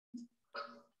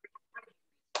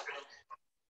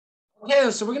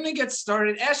Okay, so we're gonna get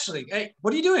started. Ashley, hey,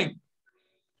 what are you doing?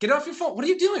 Get off your phone. What are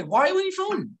you doing? Why are you on your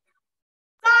phone?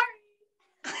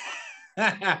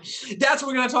 Sorry. That's what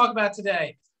we're gonna talk about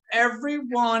today.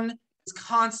 Everyone is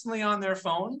constantly on their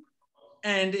phone,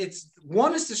 and it's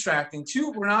one is distracting.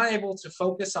 Two, we're not able to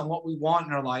focus on what we want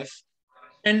in our life.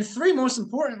 And three, most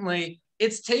importantly,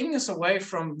 it's taking us away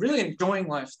from really enjoying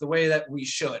life the way that we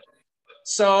should.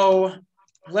 So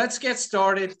let's get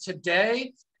started.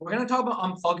 Today, we're going to talk about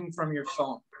unplugging from your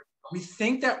phone. We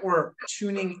think that we're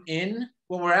tuning in,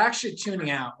 but we're actually tuning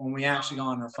out when we actually go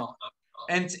on our phone.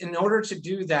 And in order to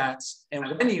do that,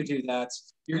 and when you do that,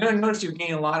 you're going to notice you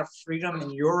gain a lot of freedom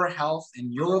in your health,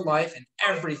 in your life, and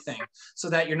everything, so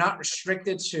that you're not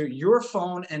restricted to your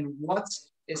phone and what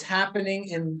is happening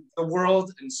in the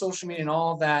world and social media and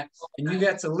all of that. And you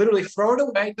get to literally throw it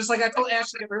away, just like I told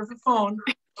Ashley, get rid of her phone,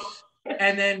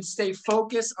 and then stay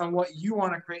focused on what you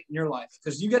want to create in your life,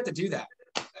 because you get to do that.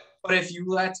 But if you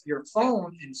let your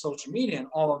phone and social media and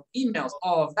all of emails,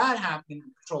 all of that happen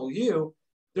and control you,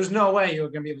 there's no way you're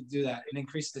going to be able to do that. It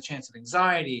increases the chance of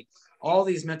anxiety, all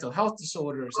these mental health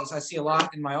disorders, as I see a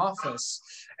lot in my office.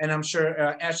 And I'm sure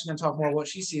Ashley's going to talk more about what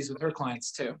she sees with her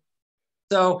clients too.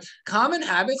 So common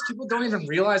habits, people don't even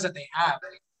realize that they have.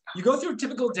 You go through a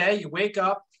typical day, you wake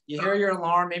up, you hear your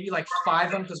alarm, maybe like 5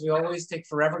 of them, because we always take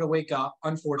forever to wake up,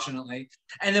 unfortunately.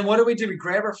 And then what do? We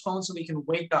grab our phone so we can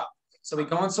wake up. So we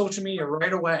go on social media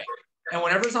right away. And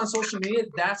whenever it's on social media,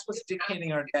 that's what's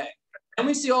dictating our day. And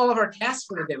we see all of our tasks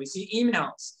for the day. We see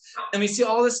emails and we see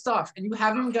all this stuff. And you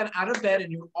haven't even gotten out of bed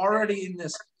and you're already in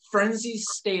this frenzy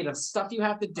state of stuff you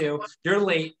have to do. You're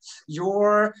late.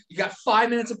 You got 5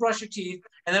 minutes to brush your teeth.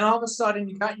 And then all of a sudden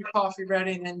you got your coffee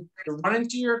ready and then you're running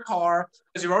to your car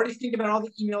because you're already thinking about all the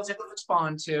emails you have to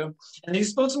respond to. And you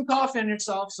spilled some coffee on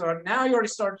yourself. So now you already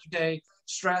started your day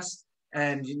stressed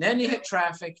and then you hit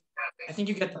traffic. I think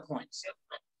you get the point.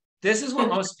 This is what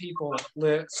most people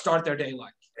start their day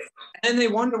like. And they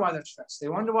wonder why they're stressed. They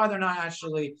wonder why they're not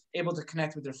actually able to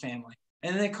connect with their family.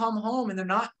 And then they come home and they're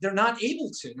not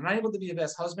able to. They're not able to be the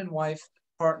best husband, wife,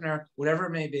 partner, whatever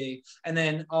it may be. And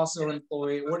then also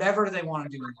employee, whatever they want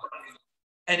to do in life.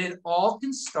 And it all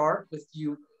can start with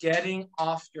you getting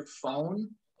off your phone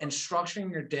and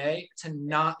structuring your day to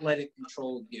not let it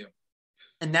control you.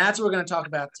 And that's what we're going to talk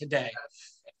about today.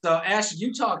 So Ash,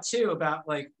 you talk too about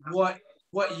like what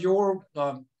your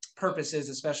purpose is,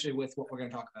 especially with what we're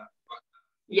going to talk about.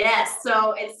 Yes.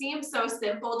 So it seems so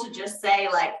simple to just say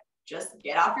like, just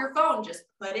get off your phone, just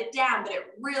put it down. But it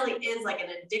really is like an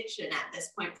addiction at this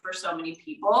point for so many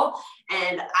people.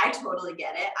 And I totally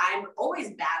get it. I'm always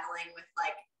battling with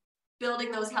like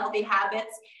building those healthy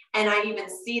habits. And I even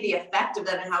see the effect of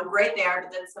them and how great they are.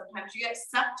 But then sometimes you get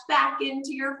sucked back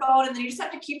into your phone and then you just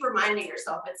have to keep reminding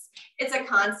yourself. It's a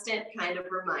constant kind of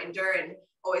reminder and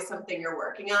always something you're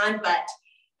working on. But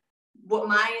what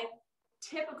my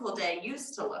typical day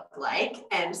used to look like,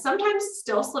 and sometimes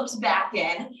still slips back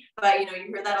in, but you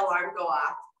hear that alarm go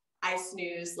off. I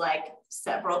snooze like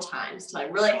several times till I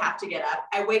really have to get up.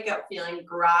 I wake up feeling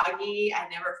groggy. I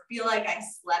never feel like I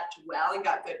slept well and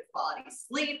got good quality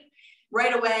sleep.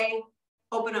 Right away,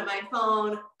 open up my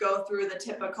phone, go through the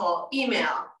typical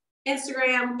email,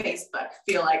 Instagram, Facebook,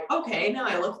 feel like, okay, now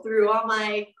I look through all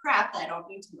my crap that I don't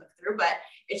need to look through, but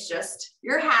it's just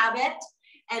your habit.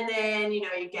 And then, you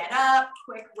get up,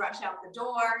 quick rush out the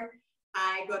door.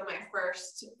 I go to my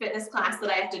first fitness class that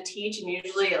I have to teach. And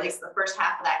usually at least the first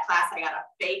half of that class, I got to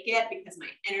fake it because my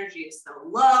energy is so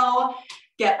low.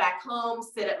 Get back home,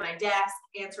 sit at my desk,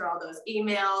 answer all those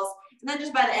emails. And then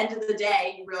just by the end of the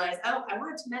day, you realize, oh, I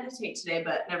wanted to meditate today,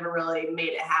 but never really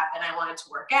made it happen. I wanted to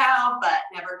work out, but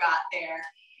never got there.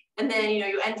 And then,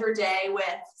 you end your day with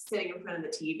sitting in front of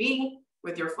the TV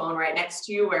with your phone right next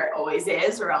to you where it always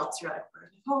is, or else you're like,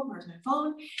 where's my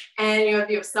phone? And if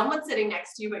you have someone sitting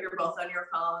next to you, but you're both on your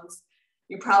phones,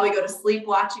 you probably go to sleep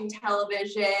watching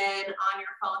television on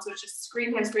your phone. So it's just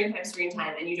screen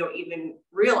time, and you don't even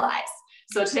realize.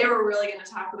 So today we're really going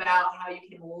to talk about how you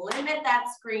can limit that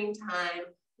screen time,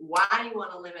 why you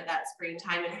want to limit that screen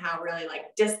time, and how really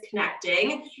like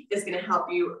disconnecting is going to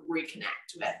help you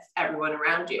reconnect with everyone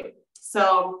around you.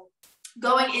 So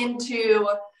going into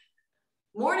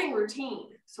morning routine.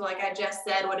 So like I just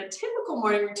said, what a typical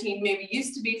morning routine maybe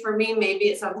used to be for me, maybe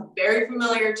it sounds very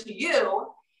familiar to you.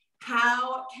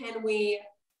 How can we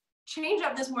change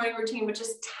up this morning routine with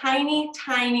just tiny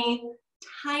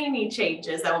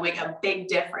changes that will make a big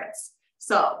difference?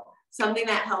 So something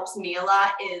that helps me a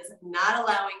lot is not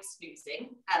allowing snoozing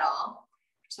at all.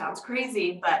 Which sounds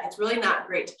crazy, but it's really not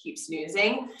great to keep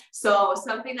snoozing. So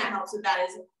something that helps with that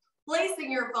is placing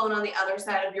your phone on the other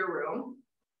side of your room.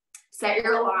 Set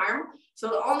your alarm. So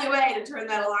the only way to turn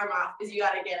that alarm off is you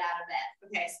got to get out of bed.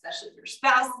 Okay. Especially if your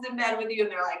spouse is in bed with you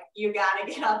and they're like, you got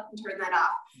to get up and turn that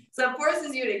off. So it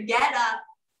forces you to get up,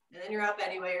 and then you're up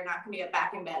anyway. You're not going to get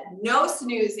back in bed. No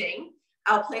snoozing.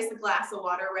 I'll place a glass of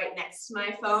water right next to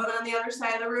my phone on the other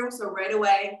side of the room. So right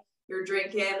away, you're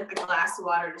drinking a glass of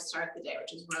water to start the day,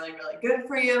 which is really, really good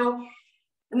for you.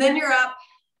 And then you're up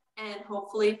and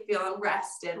hopefully feeling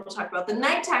rested. We'll talk about the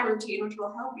nighttime routine, which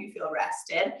will help you feel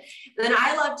rested. And then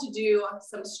I love to do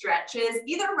some stretches,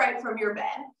 either right from your bed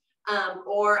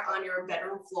or on your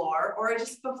bedroom floor, or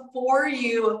just before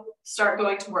you start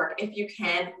going to work, if you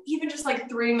can, even just like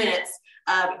 3 minutes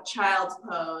of child's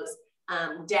pose,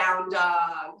 down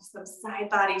dog, some side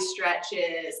body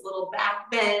stretches, little back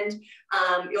bend.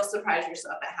 You'll surprise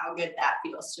yourself at how good that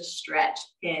feels to stretch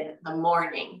in the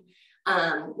morning.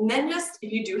 And then just,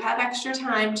 if you do have extra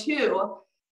time too,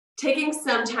 taking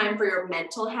some time for your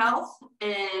mental health,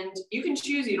 and you can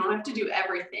choose, you don't have to do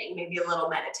everything, maybe a little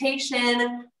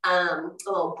meditation, a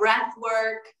little breath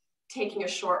work, taking a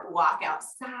short walk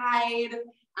outside,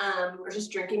 or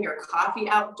just drinking your coffee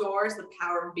outdoors. The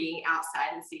power of being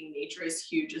outside and seeing nature is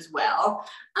huge as well.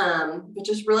 But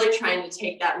just really trying to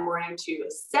take that morning to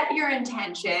set your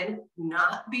intention,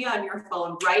 not be on your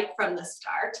phone right from the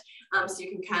start. So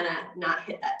you can kind of not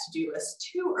hit that to-do list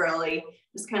too early,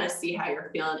 just kind of see how you're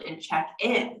feeling and check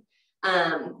in.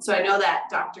 So I know that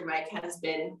Dr. Mike has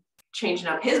been changing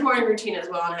up his morning routine as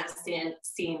well and has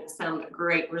seen some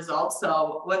great results.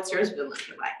 So what's yours been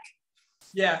looking like?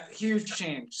 Yeah, huge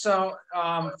change. So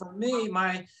for me,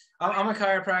 I'm a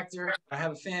chiropractor. I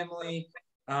have a family.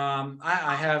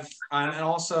 I have, and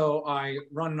also I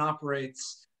run and operate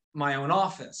my own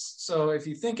office. So if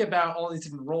you think about all these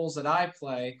different roles that I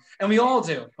play, and we all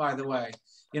do, by the way,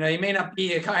 you know, you may not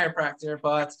be a chiropractor,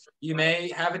 but you may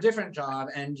have a different job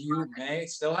and you may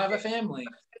still have a family,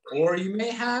 or you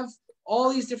may have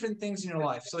all these different things in your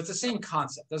life. So it's the same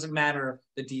concept. Doesn't matter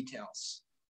the details.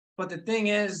 But the thing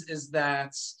is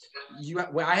that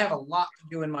I have a lot to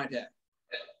do in my day.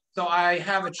 So I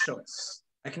have a choice.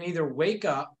 I can either wake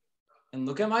up and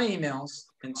look at my emails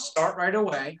and start right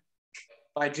away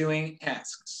by doing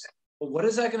tasks. But what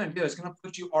is that going to do? It's going to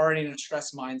put you already in a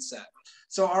stress mindset.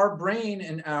 So our brain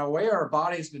and the way our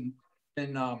body's been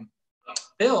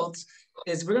built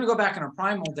is, we're going to go back in our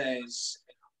primal days.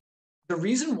 The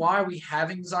reason why we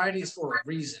have anxiety is for a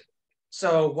reason.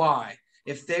 So why?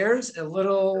 If there's a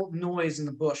little noise in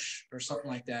the bush or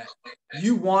something like that,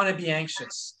 you want to be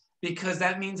anxious, because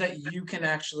that means that you can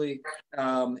actually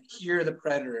hear the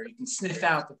predator. You can sniff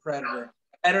out the predator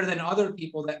better than other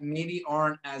people that maybe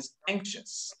aren't as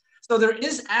anxious. So there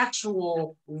is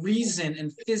actual reason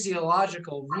and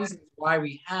physiological reasons why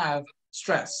we have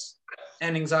stress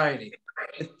and anxiety.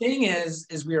 The thing is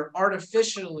we are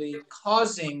artificially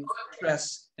causing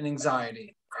stress and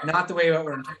anxiety, not the way that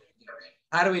we're intended.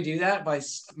 How do we do that? By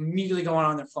immediately going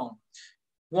on their phone.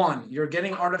 One, you're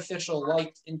getting artificial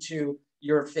light into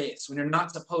your face when you're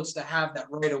not supposed to have that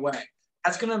right away.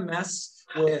 That's going to mess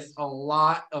with a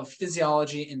lot of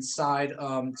physiology inside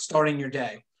starting your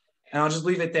day. And I'll just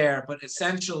leave it there. But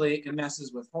essentially, it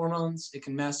messes with hormones. It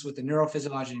can mess with the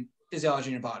neurophysiology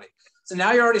in your body. So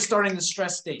now you're already starting the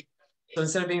stress state. So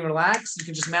instead of being relaxed, you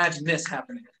can just imagine this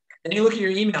happening. Then you look at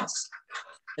your emails.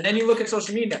 And then you look at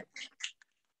social media.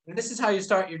 And this is how you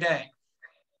start your day.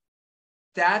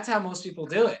 That's how most people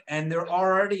do it. And they're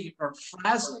already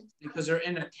frazzled because they're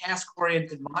in a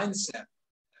task-oriented mindset.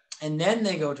 And then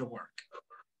they go to work.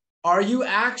 Are you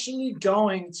actually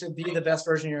going to be the best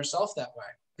version of yourself that way?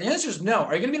 The answer is no.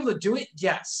 Are you going to be able to do it?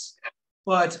 Yes.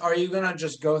 But are you going to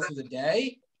just go through the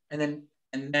day and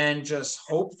then just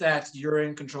hope that you're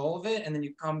in control of it? And then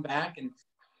you come back and,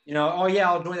 you know, oh yeah,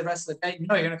 I'll enjoy the rest of the day.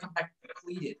 No, you're going to come back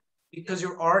depleted because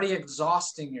you're already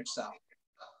exhausting yourself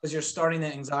because you're starting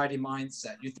that anxiety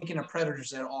mindset. You're thinking of predators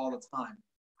there all the time.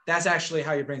 That's actually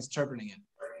how your brain's interpreting it.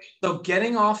 So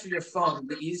getting off of your phone,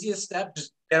 the easiest step,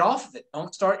 just get off of it.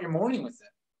 Don't start your morning with it.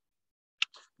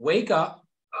 Wake up,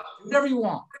 do whatever you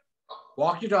want.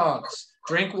 Walk your dogs,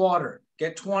 drink water,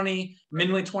 get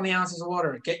minimally 20 ounces of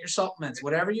water, get your supplements,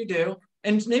 whatever you do,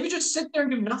 and maybe just sit there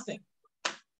and do nothing.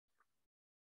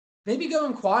 Maybe go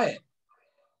in quiet,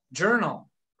 journal,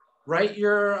 write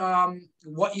your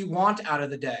what you want out of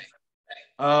the day.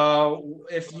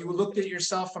 If you looked at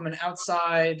yourself from an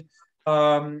outside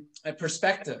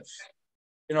perspective,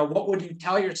 you know, what would you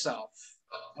tell yourself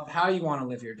of how you want to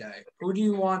live your day? Who do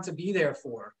you want to be there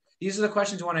for? These are the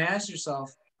questions you want to ask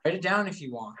yourself. Write it down if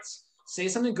you want. Say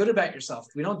something good about yourself.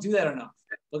 We don't do that enough.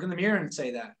 Look in the mirror and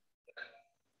say that.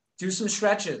 Do some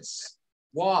stretches,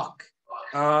 walk,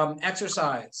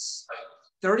 exercise.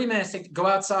 30 minutes, go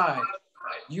outside.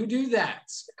 You do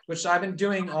that, which I've been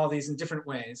doing all these in different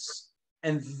ways.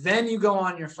 And then you go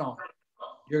on your phone.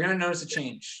 You're going to notice a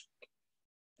change,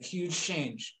 a huge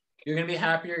change. You're going to be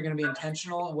happier. You're going to be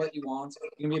intentional in what you want.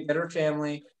 You're going to be a better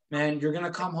family. Man, you're going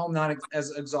to come home not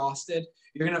as exhausted.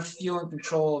 You're going to feel in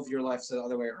control of your life the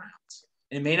other way around.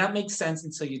 And it may not make sense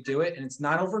until you do it. And it's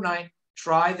not overnight.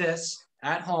 Try this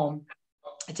at home.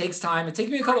 It takes time. It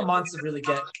takes me a couple months to really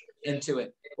get into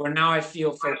it, where now I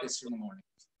feel focused in the morning.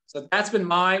 So that's been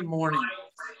my morning.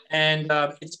 And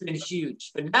it's been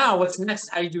huge. But now what's next is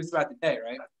how you do it throughout the day,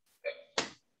 right?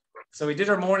 So we did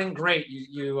our morning. Great.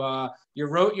 You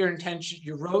wrote your intention.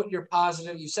 You wrote your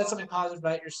positive. You said something positive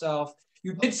about yourself.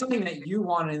 You did something that you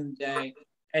wanted in the day,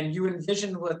 and you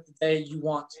envisioned what the day you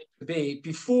want to be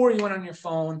before you went on your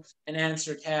phone and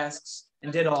answered tasks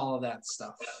and did all of that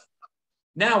stuff.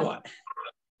 Now what?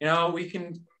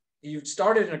 You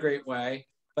started in a great way,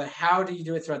 but how do you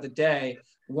do it throughout the day?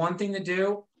 One thing to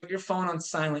do, put your phone on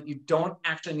silent. You don't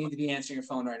actually need to be answering your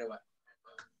phone right away.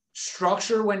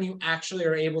 Structure when you actually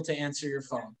are able to answer your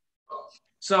phone.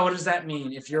 So what does that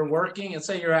mean? If you're working, let's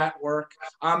say you're at work,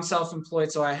 I'm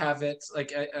self-employed, so I have it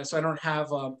so I don't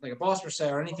have a boss per se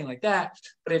or anything like that.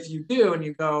 But if you do and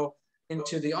you go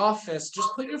into the office,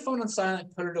 just put your phone on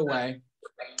silent, put it away,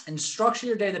 and structure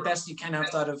your day the best you can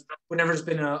outside of whatever's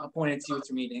been appointed to you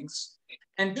through meetings.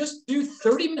 And just do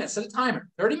 30 minutes at a timer,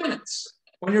 30 minutes.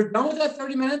 When you're done with that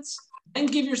 30 minutes, then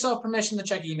give yourself permission to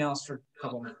check emails for a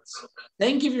couple minutes.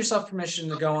 Then give yourself permission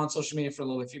to go on social media for a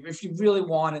little bit if you really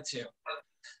wanted to.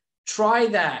 Try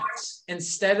that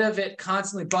instead of it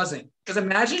constantly buzzing. Because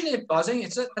imagine it buzzing,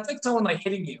 that's like someone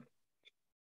hitting you.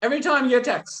 Every time you get a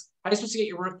text, how are you supposed to get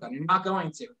your work done? You're not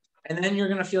going to. And then you're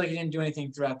going to feel like you didn't do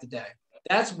anything throughout the day.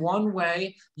 That's one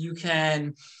way you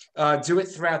can do it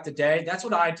throughout the day. That's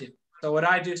what I do. So what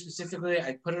I do specifically,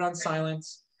 I put it on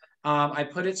silence. I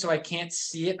put it so I can't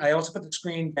see it. I also put the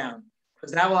screen down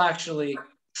because that will actually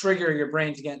trigger your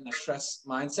brain to get in a stress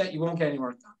mindset. You won't get any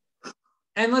work done.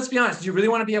 And let's be honest, do you really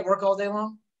want to be at work all day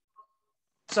long?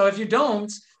 So if you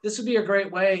don't, this would be a great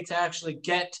way to actually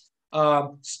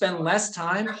spend less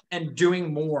time and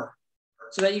doing more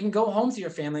so that you can go home to your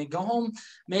family, go home,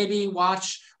 maybe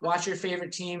watch your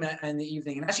favorite team in the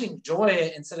evening and actually enjoy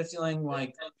it instead of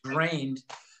feeling drained,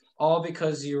 all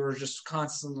because you were just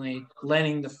constantly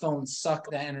letting the phone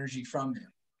suck that energy from you.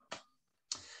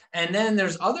 And then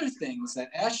there's other things that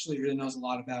Ashley really knows a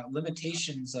lot about,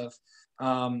 limitations of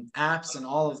apps and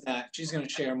all of that. She's going to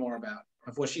share more about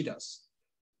of what she does.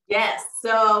 Yes.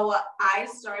 So I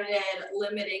started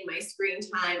limiting my screen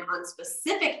time on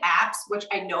specific apps, which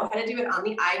I know how to do it on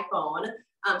the iPhone.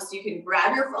 So you can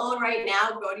grab your phone right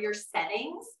now, go to your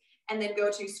settings, and then go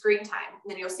to screen time.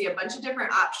 And then you'll see a bunch of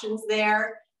different options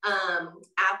there.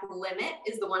 App limit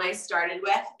is the one I started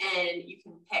with, and you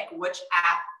can pick which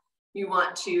app you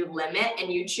want to limit,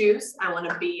 and you choose, I want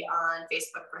to be on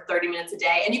Facebook for 30 minutes a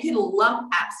day. And you can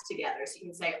lump apps together. So you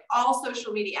can say all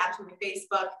social media apps on my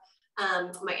Facebook,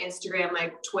 my Instagram,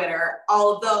 my Twitter,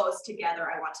 all of those together,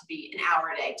 I want to be an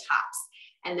hour a day tops.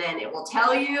 And then it will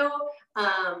tell you,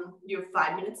 you have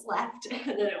 5 minutes left,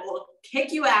 and then it will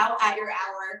kick you out at your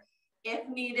hour if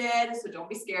needed. So don't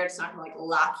be scared. It's not going to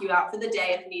lock you out for the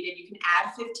day. If needed, you can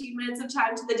add 15 minutes of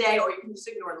time to the day, or you can just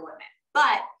ignore the limit.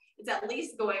 But it's at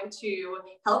least going to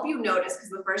help you notice, because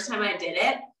the first time I did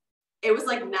it, it was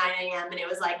 9 a.m. and it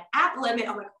was app limit.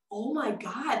 I'm oh my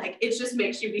God, it just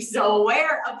makes you be so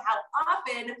aware of how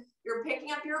often you're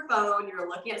picking up your phone, you're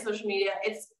looking at social media.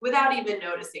 It's without even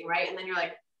noticing, right? And then you're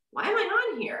why am I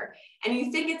on here? And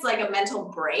you think it's a mental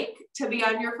break to be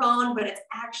on your phone, but it's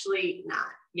actually not.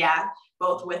 Yeah.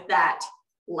 Both with that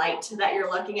light that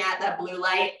you're looking at, that blue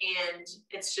light, and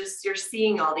it's just, you're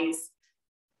seeing all these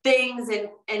things, and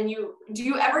do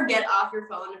you ever get off your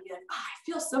phone and be I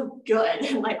feel so good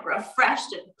and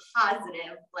refreshed and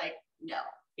positive? No.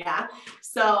 Yeah.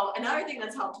 So another thing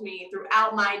that's helped me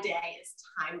throughout my day is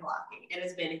time blocking. It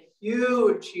has been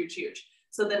huge, huge, huge.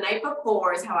 So the night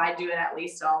before is how I do it. At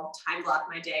least I'll time block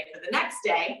my day for the next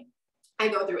day. I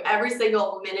go through every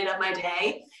single minute of my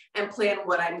day and plan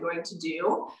what I'm going to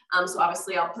do. So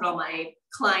obviously I'll put all my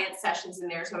client sessions in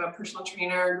there. So I'm a personal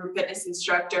trainer, group fitness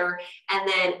instructor. And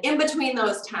then in between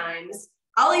those times,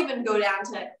 I'll even go down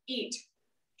to eat,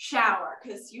 shower,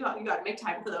 because you got to make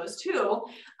time for those too.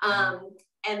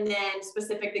 And then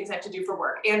specific things I have to do for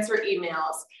work, answer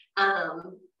emails.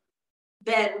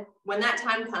 Then when that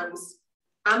time comes,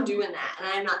 I'm doing that, and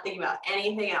I'm not thinking about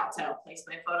anything else. I don't place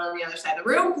my phone on the other side of the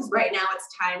room, because right now it's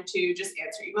time to just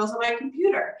answer emails on my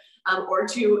computer, or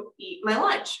to eat my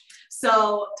lunch.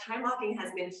 So time blocking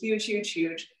has been huge, huge,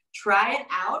 huge. Try it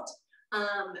out.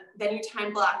 Then you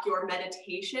time block your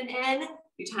meditation in,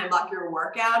 you time block your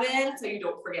workout in, so you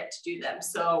don't forget to do them.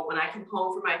 So when I come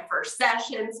home from my first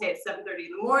session, say it's 7:30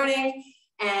 in the morning,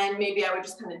 and maybe I would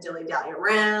just kind of dilly-dally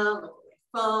around, look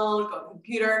at my phone, go on the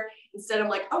computer. Instead, I'm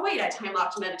like, oh wait, I time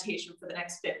blocked meditation for the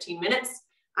next 15 minutes.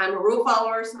 I'm a rule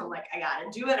follower, so I'm like, I gotta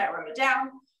do it. I wrote it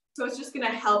down. So it's just gonna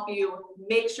help you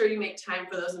make sure you make time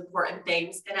for those important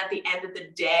things. And at the end of the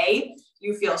day,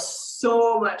 you feel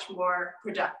so much more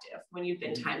productive when you've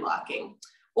been time blocking.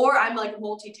 Or I'm like a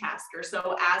multitasker.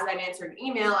 So as I'm answering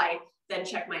email, I then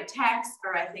check my text,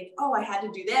 or I think, oh, I had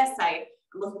to do this. I'm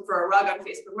looking for a rug on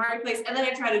Facebook Marketplace. And then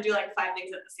I try to do like 5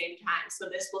 things at the same time. So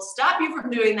this will stop you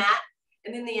from doing that.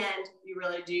 And in the end, you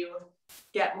really do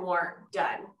get more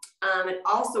done. And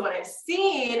also what I've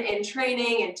seen in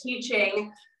training and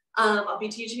teaching, I'll be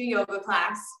teaching a yoga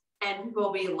class and people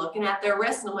will be looking at their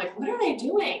wrists and I'm like, what are they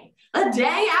doing? A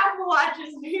dang Apple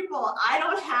Watches, people. I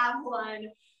don't have one.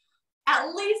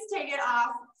 At least take it off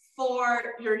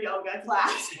for your yoga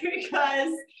class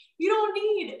because you don't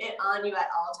need it on you at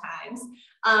all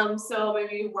times. So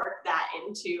maybe work that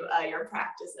into your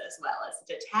practice as well as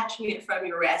detaching it from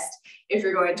your wrist if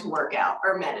you're going to work out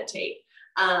or meditate.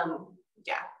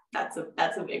 Yeah. That's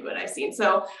a big one I've seen.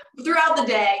 So throughout the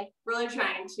day, really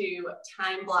trying to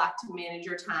time block to manage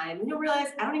your time. And you'll realize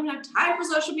I don't even have time for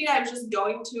social media. I was just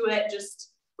going to it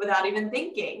just without even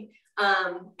thinking.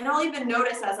 And I'll even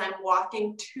notice as I'm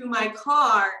walking to my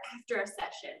car after a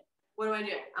session, what am I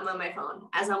doing? I'm on my phone.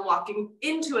 As I'm walking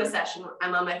into a session,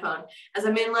 I'm on my phone. As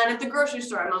I'm in line at the grocery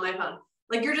store, I'm on my phone.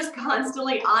 Like you're just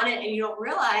constantly on it and you don't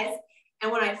realize.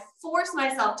 And when I force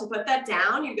myself to put that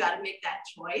down, you got to make that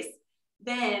choice.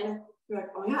 Then you're like,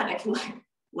 oh my God, I can like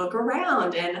look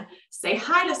around and say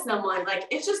hi to someone. Like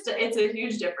it's a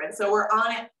huge difference. So we're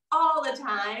on it all the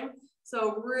time.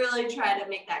 So really try to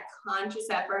make that conscious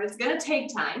effort. It's going to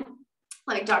take time.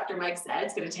 Like Dr. Mike said,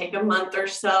 it's going to take a month or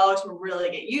so to really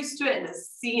get used to it and to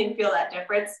see and feel that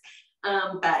difference.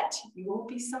 But you won't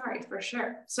be sorry for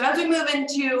sure. So as we move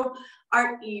into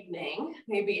our evening,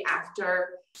 maybe after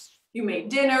you made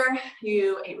dinner,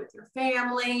 you ate with your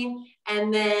family,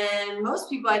 and then most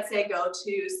people I'd say go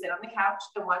to sit on the couch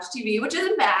and watch TV, which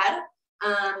isn't bad.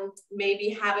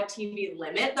 Maybe have a TV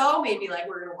limit though. Maybe like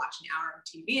we're gonna watch an hour of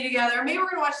TV together. Maybe we're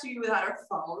gonna watch TV without our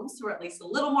phones, so we're at least a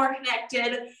little more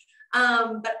connected.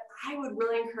 But I would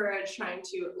really encourage trying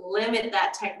to limit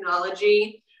that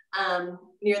technology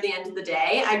near the end of the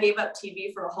day. I gave up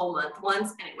TV for a whole month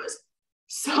once, and it was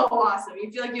so awesome. You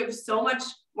feel like you have so much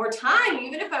more time,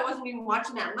 even if I wasn't even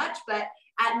watching that much. But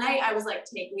at night, I was like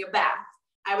taking a bath.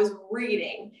 I was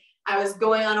reading. I was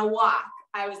going on a walk.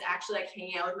 I was actually like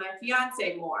hanging out with my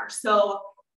fiance more. So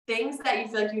things that you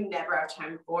feel like you never have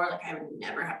time for, like I would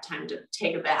never have time to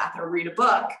take a bath or read a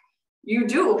book, you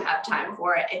do have time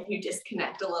for it if you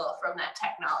disconnect a little from that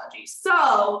technology.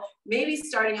 So maybe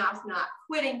starting off not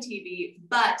quitting TV,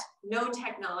 but no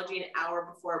technology an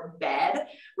hour before bed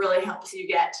really helps you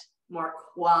get more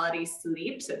quality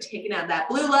sleep. So taking out that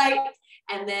blue light,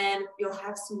 and then you'll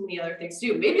have so many other things to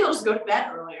do. Maybe you'll just go to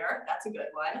bed earlier. That's a good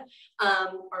one.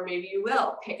 Or maybe you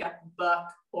will pick up a book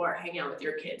or hang out with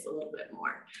your kids a little bit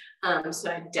more. So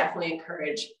I definitely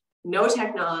encourage no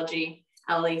technology,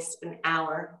 at least an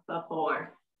hour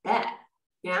before bed.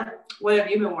 Yeah. What have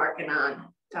you been working on,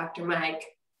 Dr. Mike?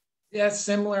 Yeah,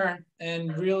 similar.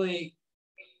 And really,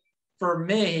 for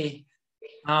me,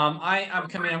 I'm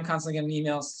constantly getting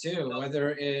emails too,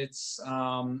 whether it's,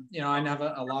 I have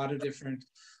a lot of different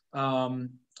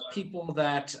people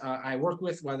that I work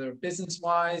with, whether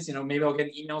business-wise, maybe I'll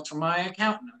get emails from my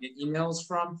accountant, I'll get emails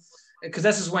from, because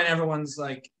this is when everyone's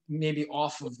like maybe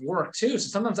off of work too. So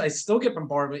sometimes I still get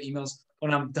bombarded with emails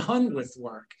when I'm done with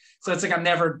work. So it's like I'm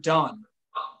never done.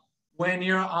 When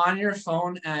you're on your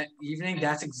phone at evening,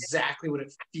 that's exactly what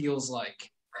it feels like.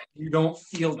 You don't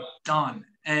feel done.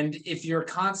 And if you're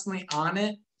constantly on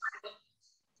it,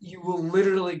 you will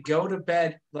literally go to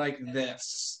bed like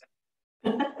this.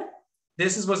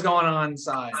 This is what's going on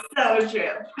inside. So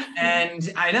true.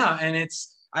 And I know, and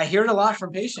I hear it a lot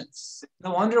from patients.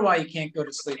 No wonder why you can't go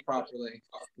to sleep properly.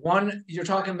 One, you're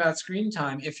talking about screen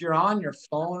time. If you're on your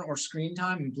phone or screen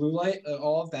time and blue light,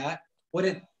 all of that, what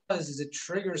it does is it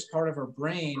triggers part of our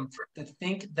brain to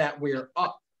think that we're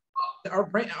up.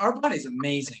 Our body's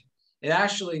amazing. It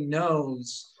actually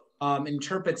knows,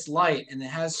 interprets light, and it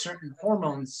has certain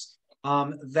hormones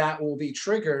that will be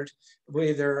triggered,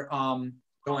 either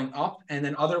going up, and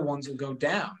then other ones will go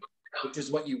down, which is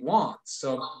what you want.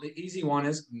 So the easy one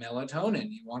is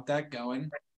melatonin. You want that going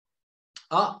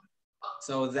up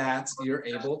so that you're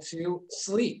able to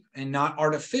sleep and not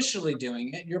artificially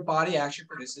doing it. Your body actually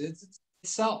produces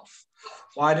itself.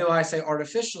 Why do I say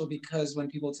artificial? Because when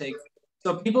people take,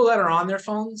 so people that are on their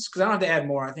phones, because I don't have to add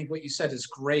more. I think what you said is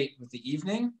great with the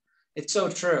evening. It's so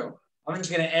true. I'm just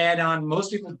going to add on,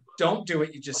 most people don't do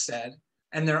what you just said,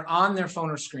 and they're on their phone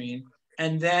or screen.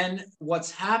 And then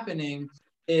what's happening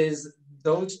is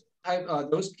those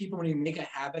people, when you make a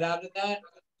habit out of that,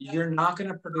 you're not going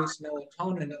to produce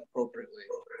melatonin appropriately.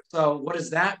 So what does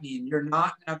that mean? You're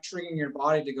not now triggering your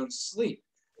body to go to sleep.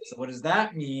 So what does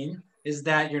that mean is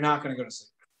that you're not going to go to sleep.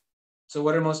 So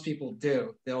what do most people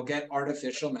do? They'll get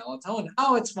artificial melatonin.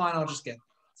 Oh, it's fine. I'll just get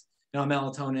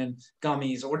melatonin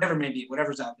gummies or whatever it may be,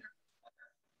 whatever's out there.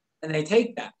 And they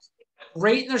take that.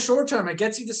 Great in the short term. It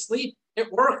gets you to sleep.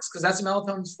 It works because that's what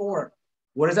melatonin's for.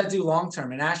 What does that do long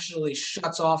term? It actually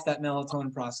shuts off that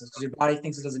melatonin process because your body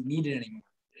thinks it doesn't need it anymore.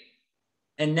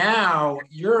 And now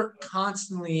you're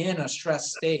constantly in a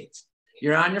stress state.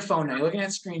 You're on your phone now, you're looking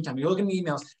at screen time, you're looking at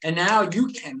emails, and now you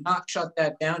cannot shut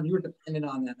that down. You're dependent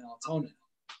on that melatonin.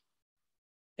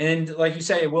 And like you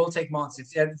say, it will take months.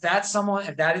 If that's someone,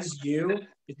 if that is you,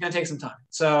 it's going to take some time.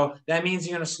 So that means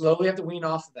you're going to slowly have to wean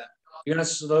off of that. You're going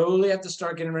to slowly have to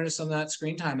start getting rid of some of that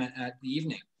screen time at the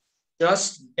evening.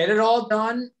 Just get it all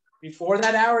done before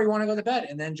that hour you want to go to bed,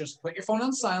 and then just put your phone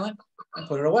on silent and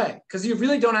put it away. Because you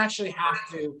really don't actually have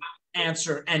to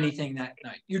answer anything that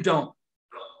night. You don't.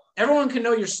 Everyone can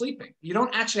know you're sleeping. You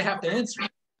don't actually have to answer.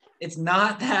 It's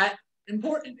not that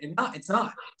important. It's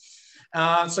not.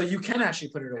 So you can actually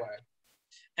put it away.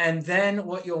 And then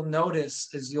what you'll notice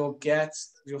is you'll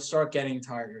start getting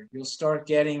tired. You'll start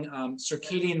getting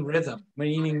circadian rhythm,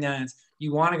 meaning that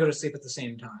you want to go to sleep at the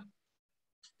same time.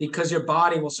 Because your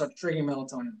body will start triggering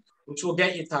melatonin, which will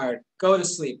get you tired. Go to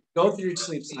sleep. Go through your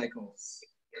sleep cycles.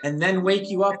 And then wake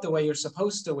you up the way you're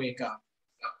supposed to wake up.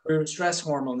 Or your stress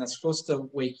hormone that's supposed to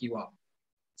wake you up.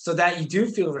 So that you do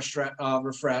feel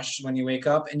refreshed when you wake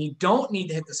up, and you don't need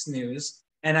to hit the snooze.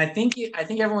 And I think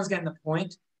everyone's getting the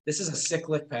point. This is a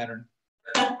cyclic pattern.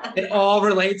 It all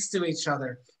relates to each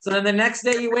other. So then the next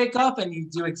day you wake up and you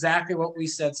do exactly what we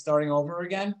said, starting over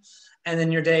again. And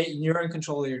then you're in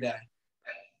control of your day.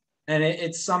 And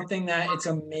it's something that it's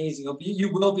amazing.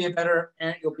 You will be a better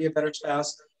aunt, you'll be a better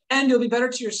spouse, and you'll be better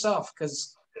to yourself,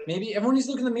 because maybe everyone needs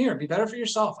to look in the mirror. Be better for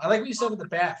yourself. I like what you said with the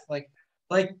bath. Like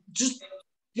just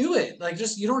do it.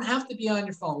 You don't have to be on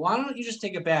your phone. Why don't you just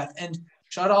take a bath and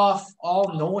shut off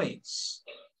all noise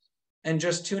and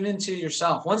just tune into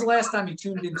yourself? When's the last time you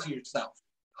tuned into yourself?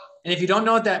 And if you don't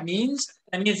know what that means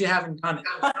you haven't done it.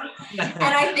 And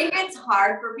I think it's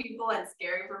hard for people and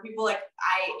scary for people. Like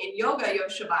in yoga, you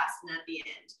have shavasana at the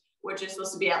end, which is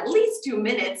supposed to be at least 2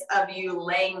 minutes of you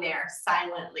laying there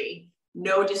silently,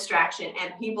 no distraction.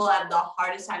 And people have the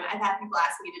hardest time. I've had people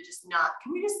ask me to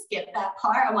can we just skip that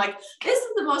part? I'm like, this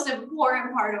is the most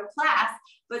important part of class.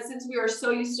 But since we are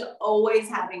so used to always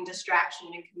having distraction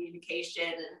and communication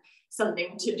and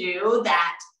something to do,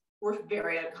 that we're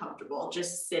very uncomfortable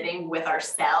just sitting with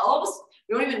ourselves.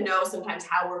 We don't even know sometimes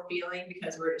how we're feeling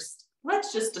because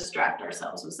let's just distract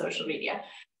ourselves with social media.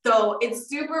 So it's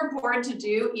super important to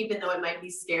do, even though it might be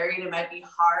scary and it might be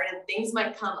hard and things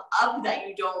might come up that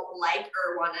you don't like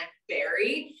or want to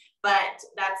bury, but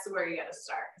that's where you got to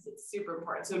start because it's super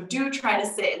important. So do try to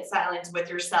sit in silence with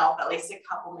yourself at least a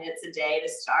couple minutes a day to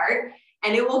start,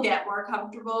 and it will get more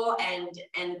comfortable, and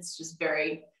it's just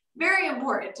very, very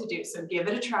important to do. So give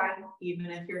it a try, even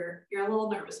if you're a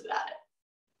little nervous about it.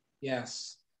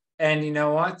 Yes. And you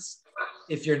know what?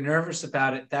 If you're nervous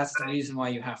about it, that's the reason why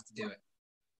you have to do it.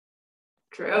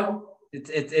 True. It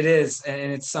is,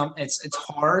 and it's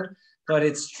hard, but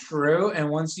it's true.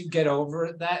 And once you get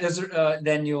over that,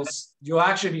 then you'll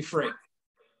actually be free.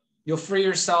 You'll free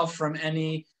yourself from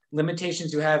any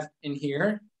limitations you have in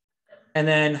here, and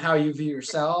then how you view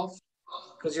yourself,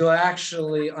 because you'll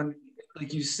actually,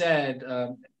 like you said,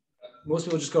 most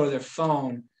people just go to their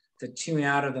phone to tune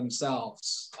out of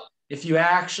themselves. If you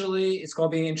actually, it's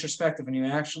called being introspective, and you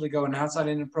actually go an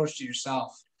outside-in approach to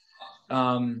yourself,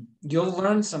 you'll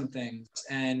learn some things.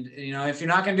 And if you're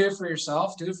not going to do it for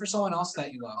yourself, do it for someone else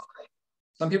that you love.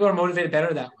 Some people are motivated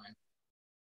better that way.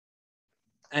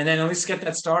 And then at least get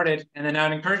that started. And then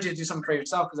I'd encourage you to do something for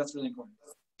yourself, because that's really important.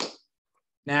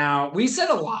 Now, we said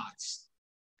a lot.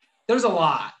 There's a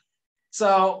lot.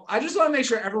 So I just want to make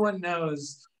sure everyone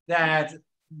knows that,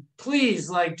 please,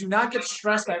 do not get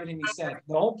stressed by everything we said.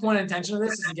 The whole point and intention of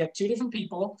this is to get two different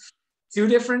people, two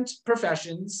different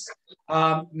professions,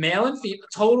 male and female,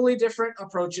 totally different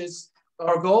approaches.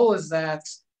 Our goal is that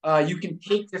you can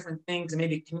take different things and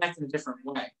maybe connect in a different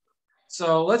way.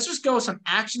 So let's just go with some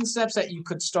action steps that you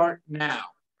could start now.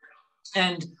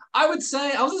 And I was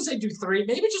going to say do 3,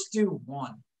 maybe just do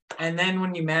 1. And then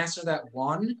when you master that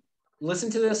 1, listen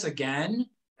to this again.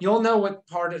 You'll know what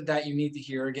part of that you need to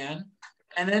hear again.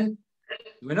 And then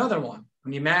do another one.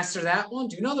 When you master that one,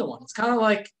 do another one. It's kind of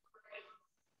like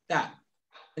that.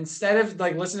 Instead of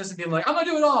like listening to this and being like, I'm gonna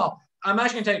do it all, I'm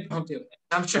actually gonna tell you, don't do it.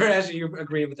 I'm sure as you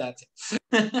agree with that too.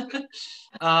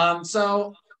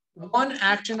 So one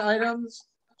action items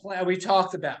we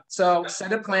talked about. So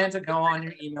set a plan to go on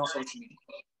your email, social media.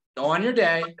 Go on your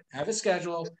day, have a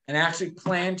schedule, and actually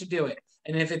plan to do it.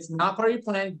 And if it's not part of your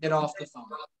plan, get off the phone.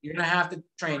 You're gonna have to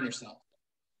train yourself.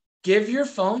 Give your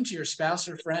phone to your spouse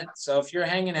or friend. So if you're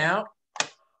hanging out,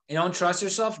 you don't trust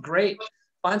yourself, great.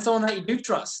 Find someone that you do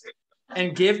trust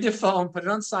and give the phone, put it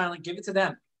on silent, give it to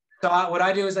them. So what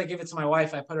I do is I give it to my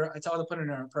wife. I tell her to put it in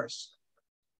her purse.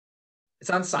 It's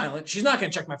on silent. She's not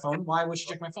going to check my phone. Why would she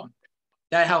check my phone?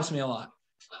 That helps me a lot.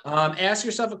 Ask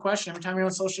yourself a question every time you're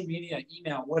on social media,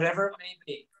 email, whatever it may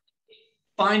be.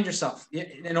 Find yourself.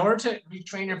 In order to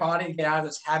retrain your body to get out of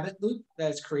this habit loop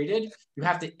that is created, you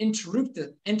have to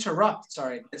interrupt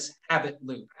this habit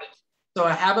loop. So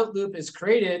a habit loop is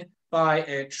created by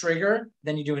a trigger,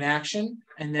 then you do an action,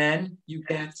 and then you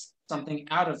get something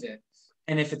out of it.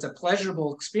 And if it's a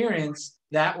pleasurable experience,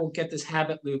 that will get this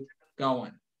habit loop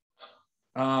going.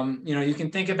 You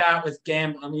can think about with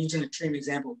gambling. I'm using an extreme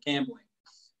example of gambling.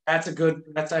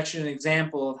 That's actually an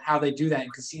example of how they do that in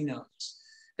casinos.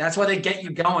 That's why they get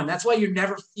you going. That's why you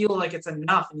never feel like it's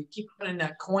enough and you keep putting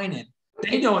that coin in.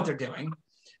 They know what they're doing.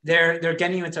 They're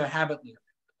getting you into a habit loop.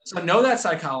 So know that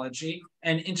psychology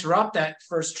and interrupt that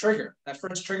first trigger. That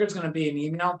first trigger is going to be an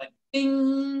email, like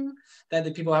ding, that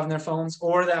the people have on their phones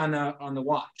or that on the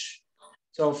watch.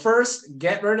 So first,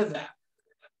 get rid of that.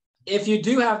 If you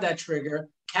do have that trigger,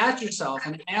 catch yourself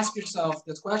and ask yourself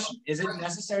this question: is it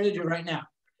necessary to do right now?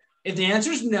 If the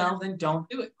answer is no, then don't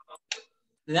do it.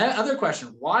 That other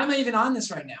question: why am I even on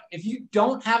this right now? If you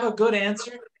don't have a good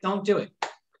answer, don't do it.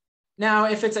 Now,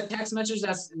 if it's a text message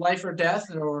that's life or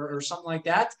death or something like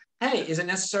that, hey, is it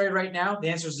necessary right now? The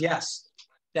answer is yes.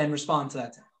 Then respond to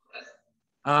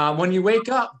that. When you wake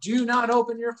up, do not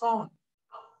open your phone.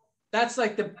 That's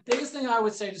like the biggest thing I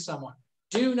would say to someone.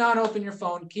 Do not open your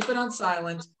phone. Keep it on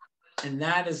silent. And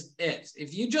that is it.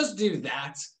 If you just do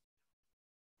that,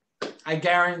 I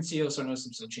guarantee you'll start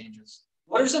noticing some changes.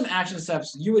 What are some action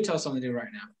steps you would tell someone to do right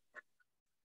now?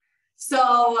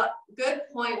 So good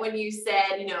point when you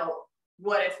said,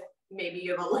 what if maybe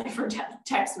you have a life or death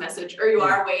text message or you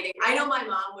are waiting. I know my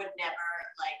mom would never,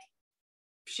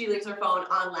 she leaves her phone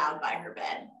on loud by her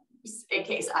bed in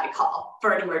case I call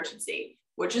for an emergency,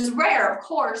 which is rare, of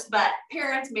course, but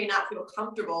parents may not feel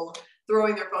comfortable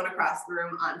throwing their phone across the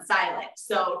room on silent.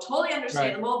 So totally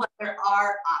understandable, but there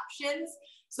are options.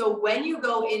 So when you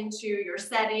go into your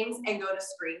settings and go to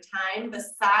screen time,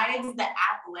 besides the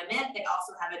app limit, they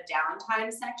also have a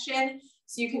downtime section.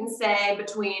 So you can say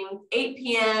between 8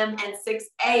 p.m. and 6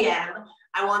 a.m.,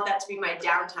 I want that to be my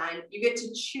downtime. You get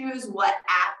to choose what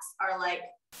apps are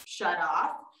shut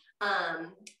off.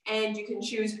 And you can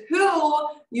choose who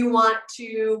you want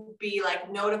to be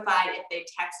notified if they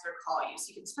text or call you. So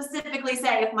you can specifically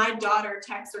say, if my daughter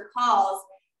texts or calls,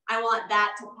 I want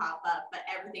that to pop up, but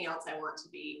everything else I want to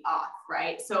be off,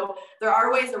 right? So there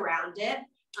are ways around it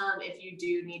if you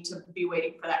do need to be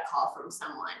waiting for that call from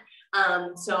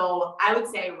someone. So I would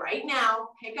say right now,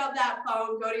 pick up that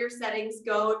phone, go to your settings,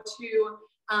 go to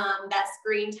that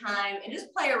screen time, and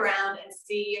just play around and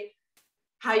see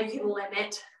how you can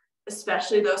limit,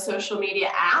 especially those social media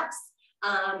apps.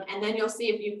 And then you'll see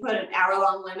if you put an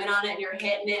hour-long limit on it and you're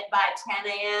hitting it by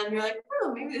 10 a.m., you're like,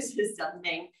 oh, maybe this is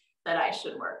something that I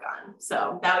should work on.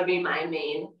 So that would be my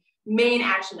main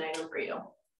action item for you.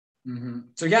 Mm-hmm.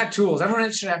 So you got tools.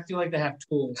 Everyone should feel like they have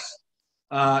tools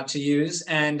to use.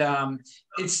 And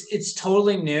it's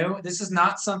totally new. This is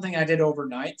not something I did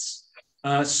overnight.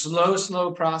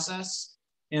 Slow process,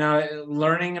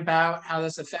 learning about how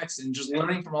this affects and just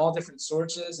learning from all different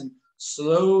sources and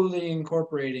slowly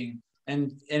incorporating.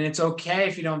 And it's okay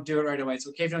if you don't do it right away. It's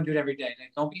okay if you don't do it every day.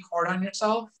 Don't be hard on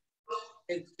yourself.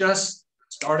 It's just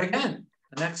start again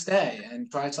the next day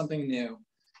and try something new.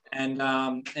 And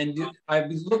I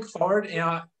look forward,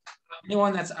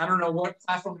 anyone that's, I don't know what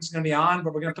platform it's going to be on,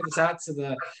 but we're going to put this out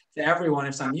to everyone.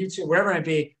 If it's on YouTube, wherever it may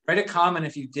be, write a comment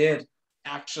if you did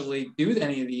actually do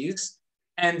any of these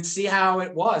and see how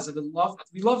it was.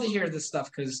 We love to hear this stuff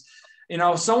because,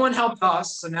 someone helped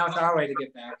us. So now it's our way to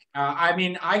get back.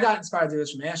 I got inspired to do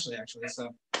this from Ashley, actually. So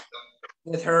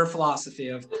with her philosophy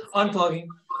of unplugging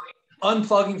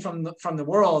from the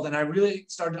world. And I really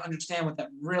started to understand what that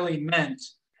really meant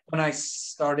when I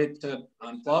started to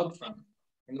unplug from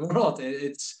the world.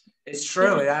 It's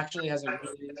true. It actually has a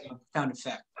really profound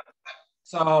effect.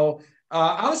 So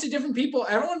Obviously, different people,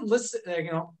 everyone listen,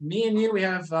 me and you, we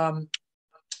have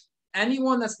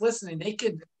anyone that's listening, they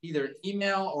could either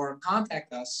email or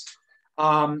contact us.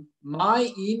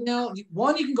 My email,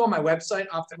 one, you can go on my website,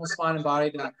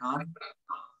 optimalspineandbody.com.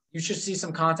 You should see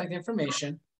some contact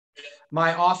information.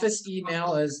 My office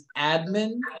email is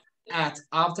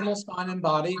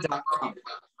admin@optimalspineandbody.com.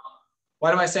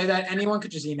 Why do I say that? Anyone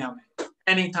could just email me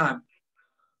anytime.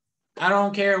 I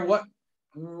don't care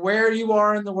where you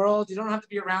are in the world. You don't have to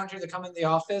be around here to come in the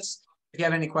office if you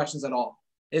have any questions at all.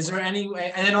 Is there any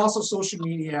way? And then also social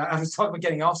media. I was talking about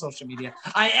getting off social media.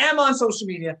 I am on social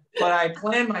media, but I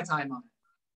plan my time on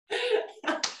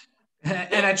it.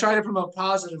 And I try to promote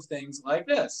positive things like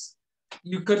this.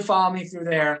 You could follow me through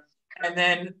there. And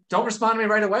then don't respond to me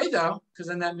right away, though, because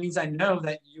then that means I know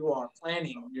that you are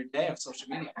planning your day of social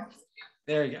media.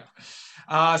 There you go.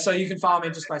 So you can follow me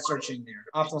just by searching there,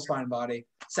 Optimal Spine and Body.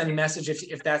 Send a message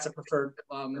if that's a preferred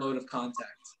mode of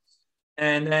contact.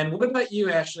 And then what about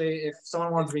you, Ashley, if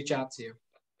someone wanted to reach out to you?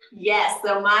 Yes,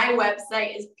 so my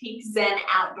website is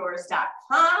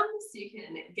peakzenoutdoors.com. So you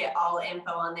can get all the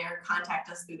info on there. Contact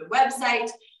us through the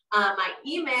website. My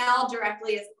email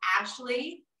directly is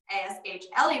Ashley,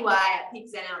 ASHLEY,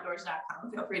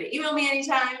 @peakzenoutdoors.com. Feel free to email me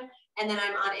anytime. And then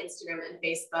I'm on Instagram and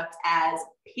Facebook as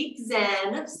Peak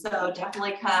Zen. So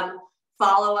definitely come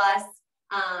follow us.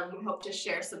 We hope to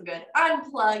share some good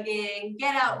unplugging,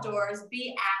 get outdoors,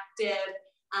 be active.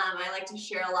 I like to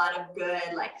share a lot of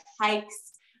good like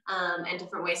hikes and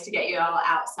different ways to get you all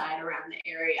outside around the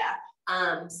area.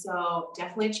 So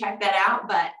definitely check that out.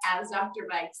 But as Dr.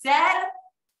 Mike said,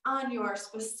 on your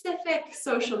specific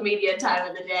social media time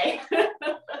of the day.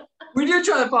 We do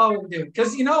try to follow what we do,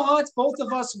 because you know what, it's both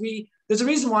of us. There's a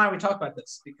reason why we talk about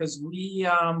this, because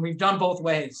we've done both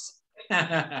ways.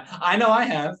 I know I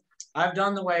have. I've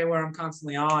done the way where I'm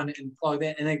constantly on and plugged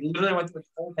in, and I literally went through the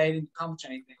whole day, didn't accomplish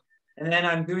anything. And then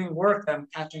I'm doing work that I'm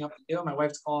catching up to do. My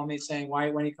wife's calling me saying,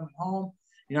 when are you coming home?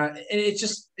 You know,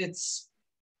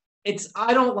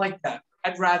 I don't like that.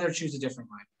 I'd rather choose a different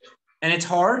way. And it's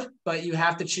hard, but you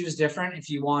have to choose different if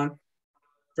you want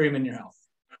freedom in your health.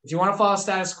 If you want to follow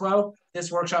status quo,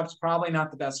 this workshop's probably not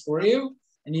the best for you,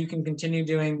 and you can continue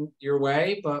doing your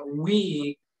way, but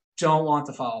we don't want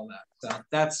to follow that. So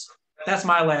that's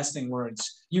my lasting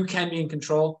words. You can be in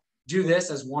control. Do this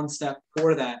as one step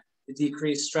for that to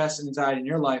decrease stress and anxiety in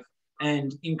your life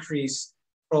and increase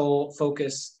control,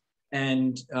 focus,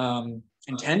 and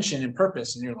intention and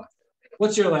purpose in your life.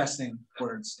 What's your lasting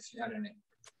words, if you had any?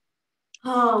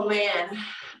 Oh man,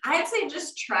 I'd say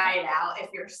just try it out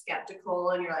if you're skeptical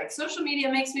and you're like, social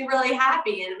media makes me really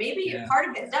happy, and maybe part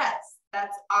of it does.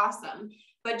 That's awesome.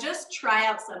 But just try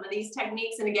out some of these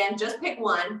techniques. And again, just pick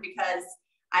one, because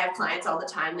I have clients all the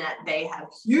time that they have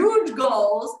huge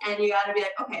goals, and you got to be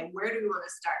like, okay, where do we want to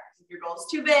start? If your goal is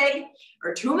too big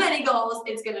or too many goals,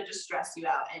 it's going to just stress you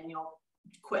out and you'll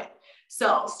quit.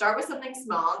 So start with something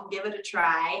small, give it a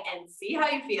try and see how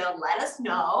you feel. Let us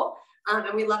know.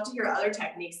 And we'd love to hear other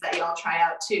techniques that y'all try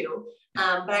out too.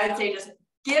 But I would say just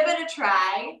give it a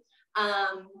try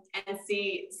and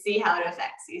see how it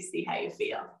affects you, see how you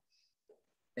feel.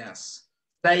 Yes.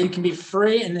 That you can be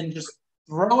free and then just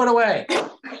throw it away.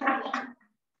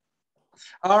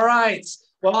 All right.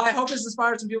 Well, I hope this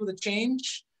inspires some people to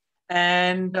change.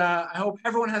 And I hope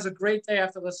everyone has a great day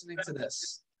after listening to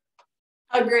this.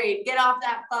 Agreed. Get off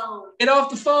that phone. Get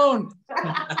off the phone.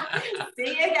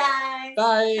 See you guys.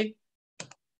 Bye.